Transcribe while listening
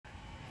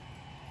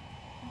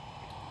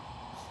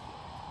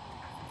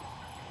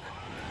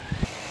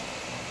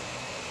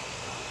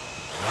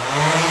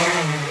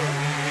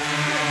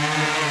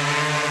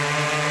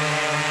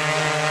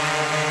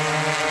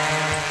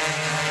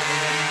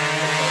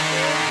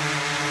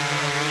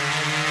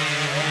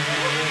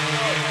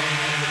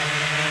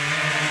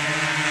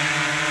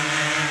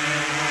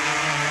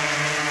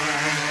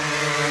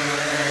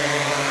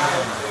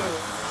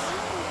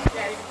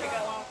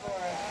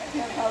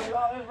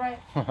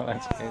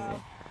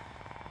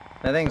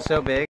That thing's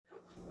so big.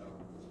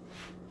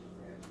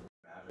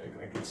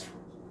 Like it's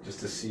just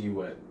to see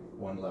what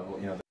one level,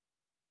 you know.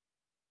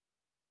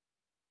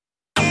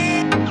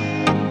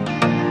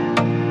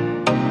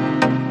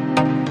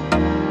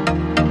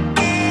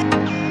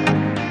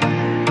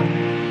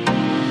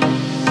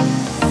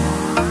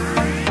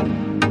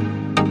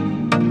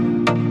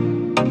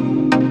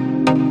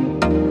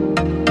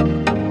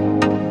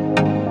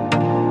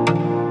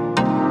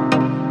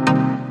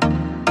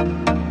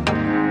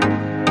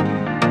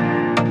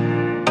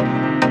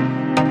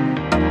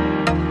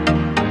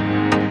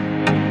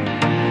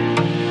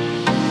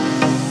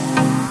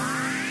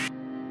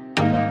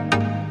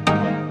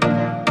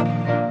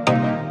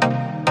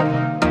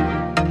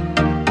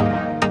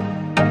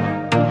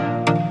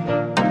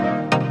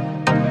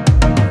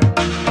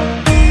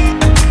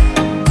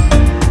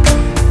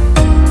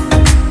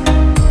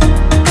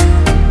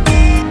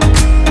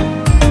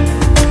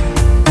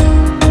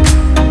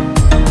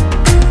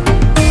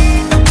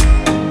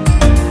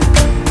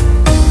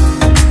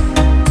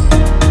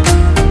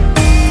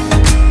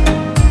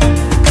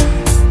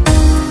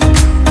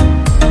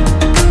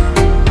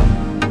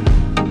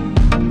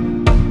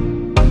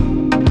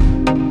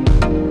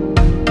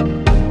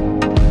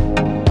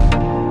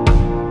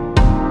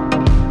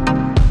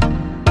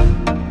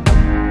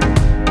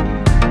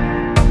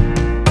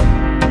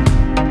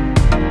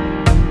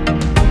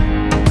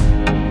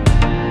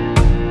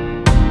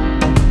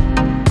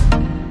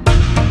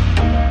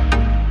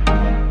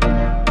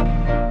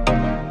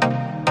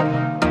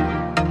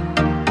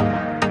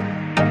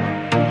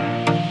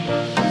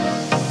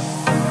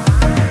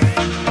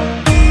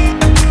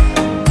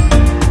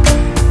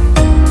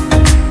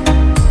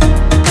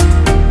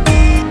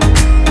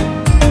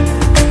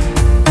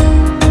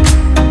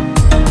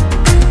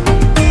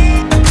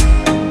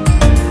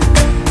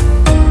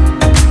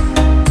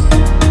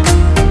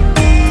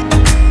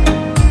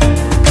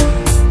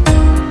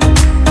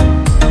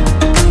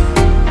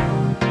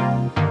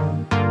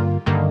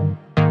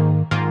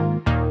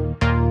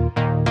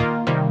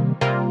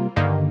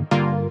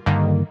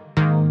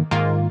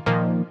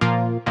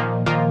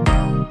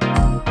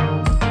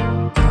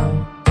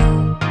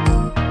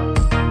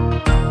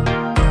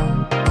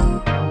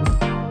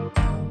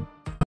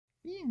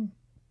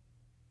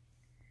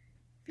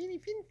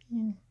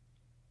 Fin.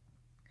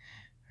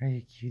 Are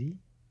you cutie?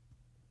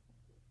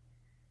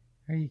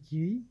 Are you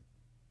cutie?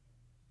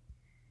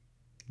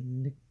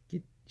 Look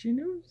at your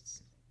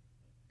nose.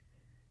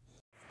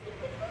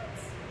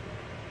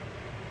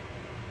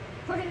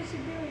 What is she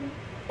doing?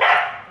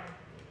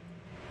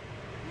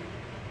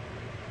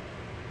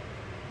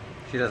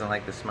 She doesn't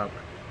like the smoke.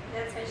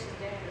 That's why she's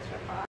doing this for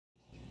fun.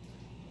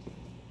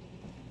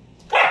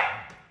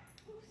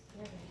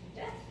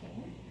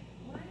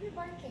 Why are you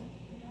barking?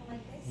 You don't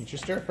like this? Eat your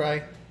stir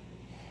fry.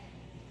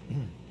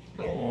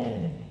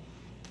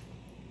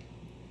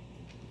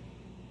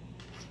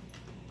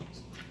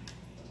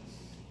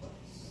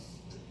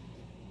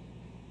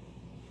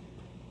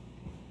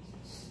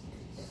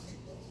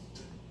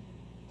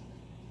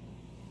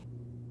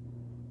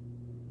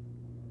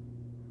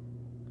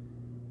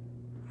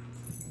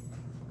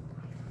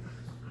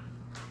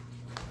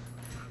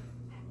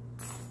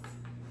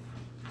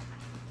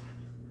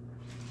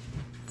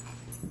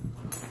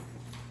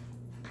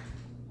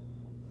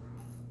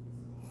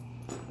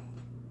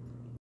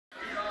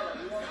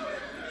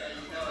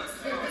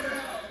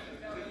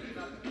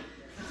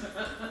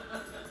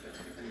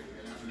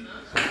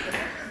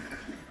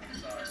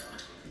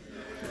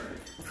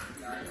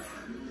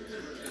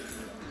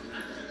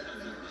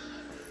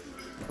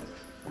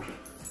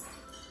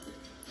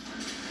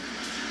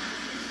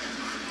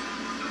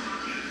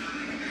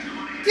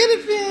 Get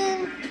it, Finn!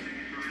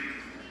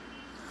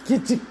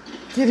 Get it!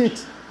 Get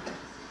it!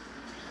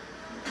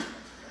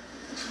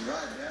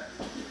 Right, yeah.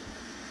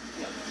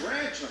 A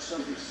branch or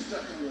something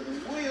stuck in with the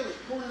wheel is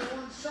pulling to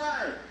one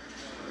side.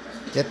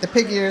 Get the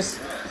pig ears.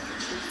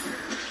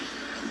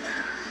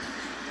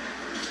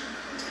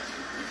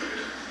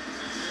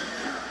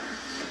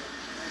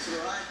 That's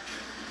all right.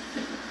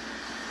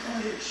 Oh,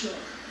 yeah,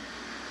 sure.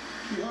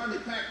 You hardly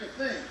packed a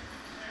thing.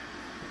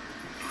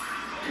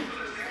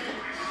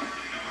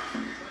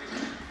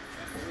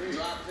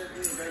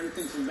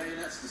 Everything from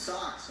bayonets to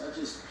socks. I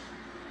just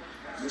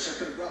wish I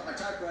could have brought my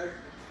typewriter.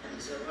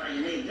 So why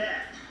you need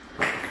that?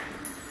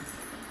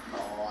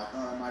 Oh, I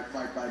thought I might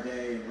fight by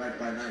day and write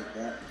by night,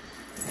 that.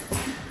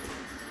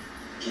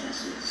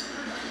 Castles.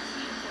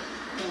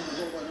 Oh, I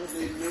hope I don't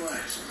need a new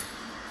accent.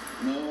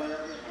 No, I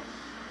don't get one.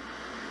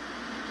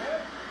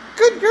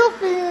 Good girl,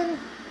 Finn.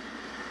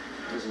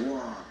 There's a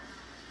war on.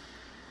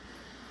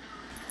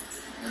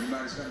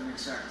 Everybody's got to make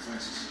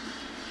sacrifices.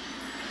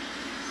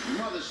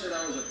 My mother said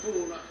I was a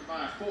fool not to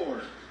buy a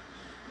Ford,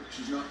 but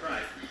she's not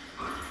right.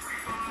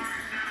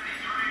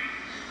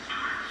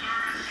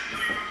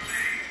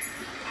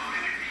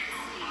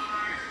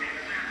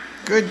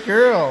 Good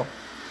girl.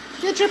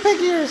 Get your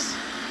pig ears.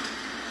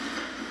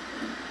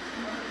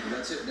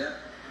 That's it, Dad.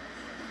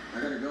 I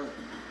gotta go.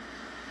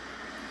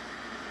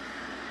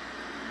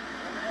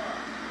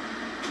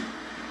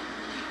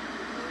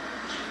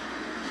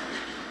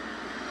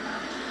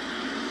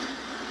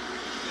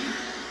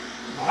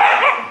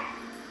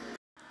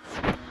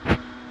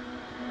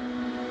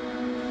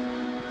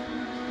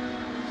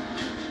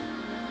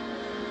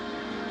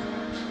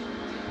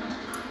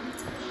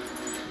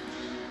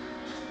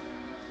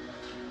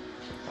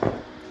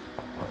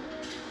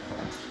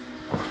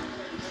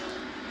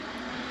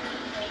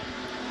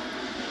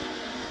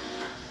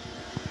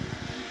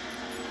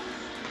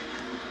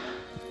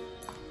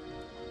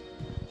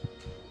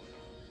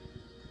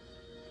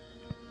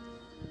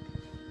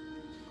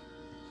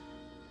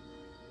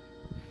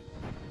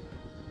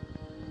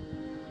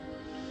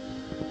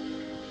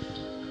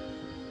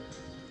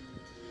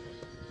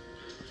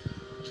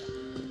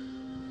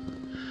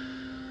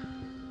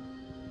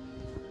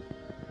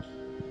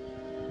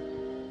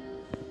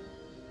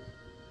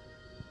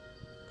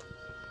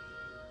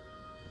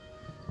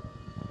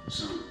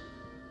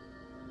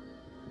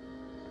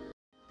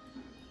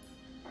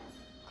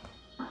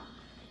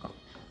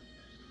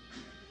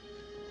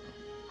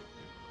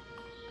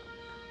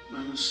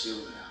 Mama's still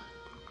there.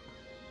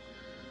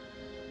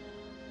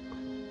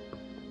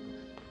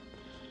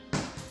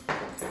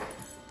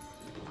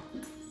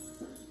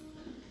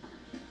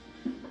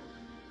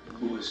 The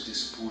boy's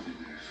disappointed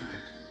in her,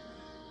 Frank.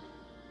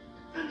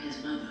 And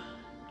his mother.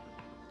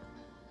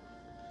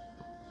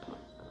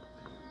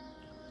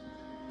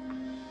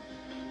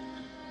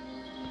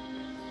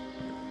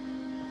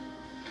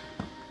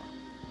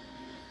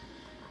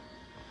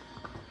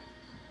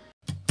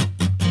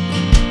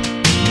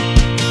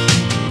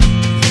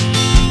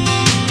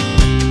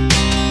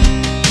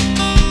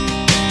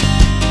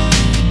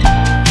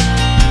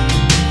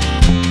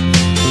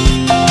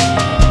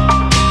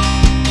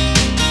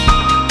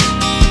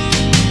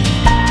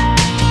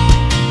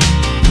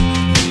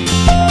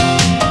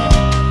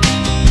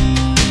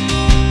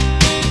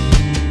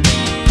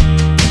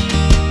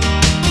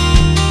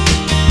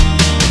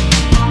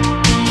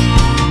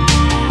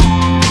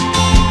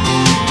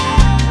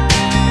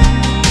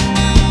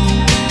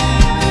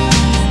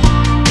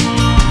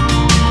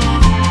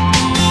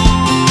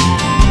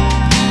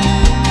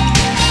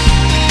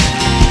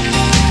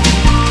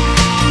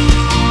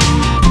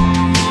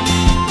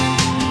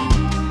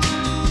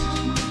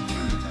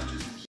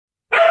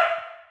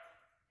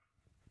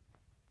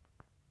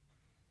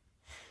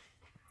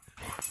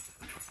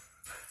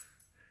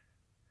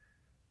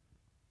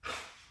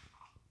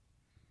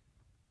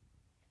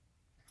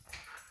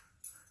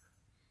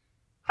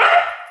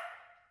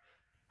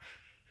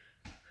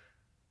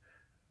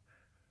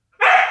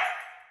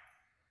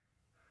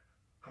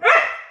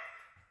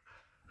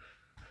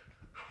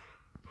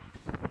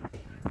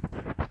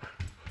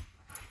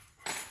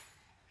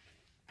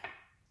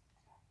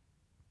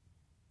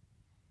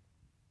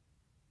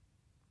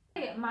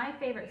 My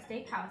favorite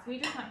steakhouse. We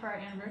just went for our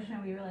anniversary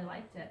and we really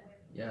liked it.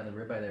 Yeah, the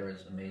ribeye there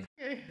was amazing.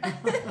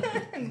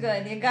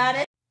 Good, you got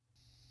it.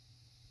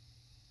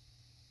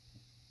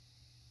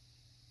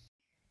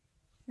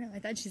 No, I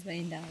thought she's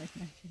laying down with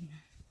my food.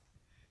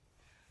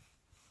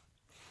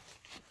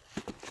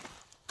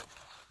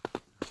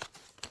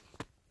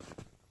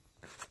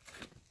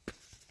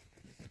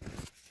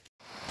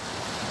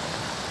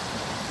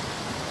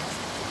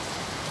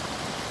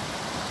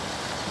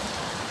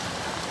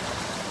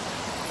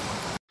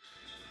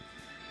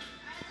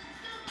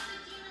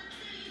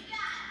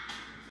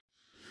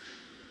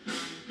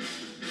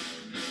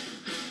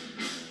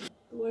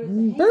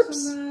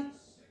 Burps.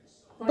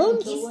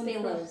 Bumps. These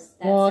pillows.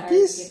 That's Walkies. our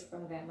gift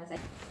from Grandma's.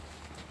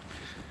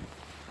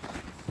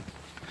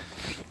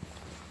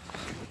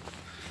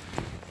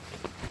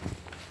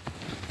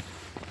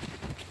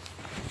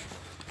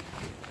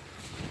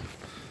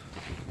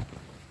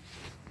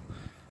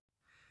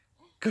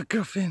 Good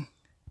girl, Finn.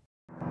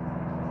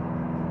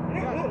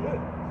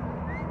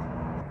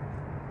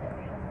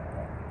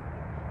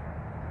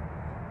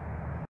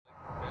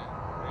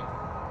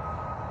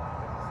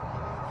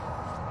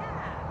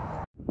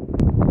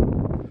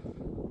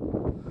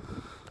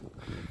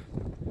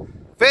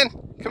 Finn,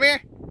 come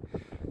here.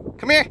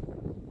 Come here.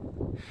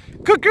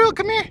 Good girl,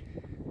 come here.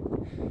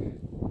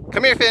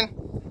 Come here, Finn.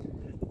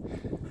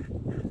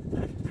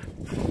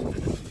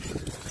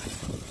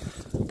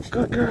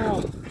 Good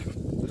girl.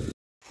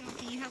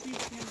 Can you help me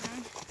put him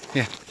down?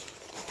 Yeah.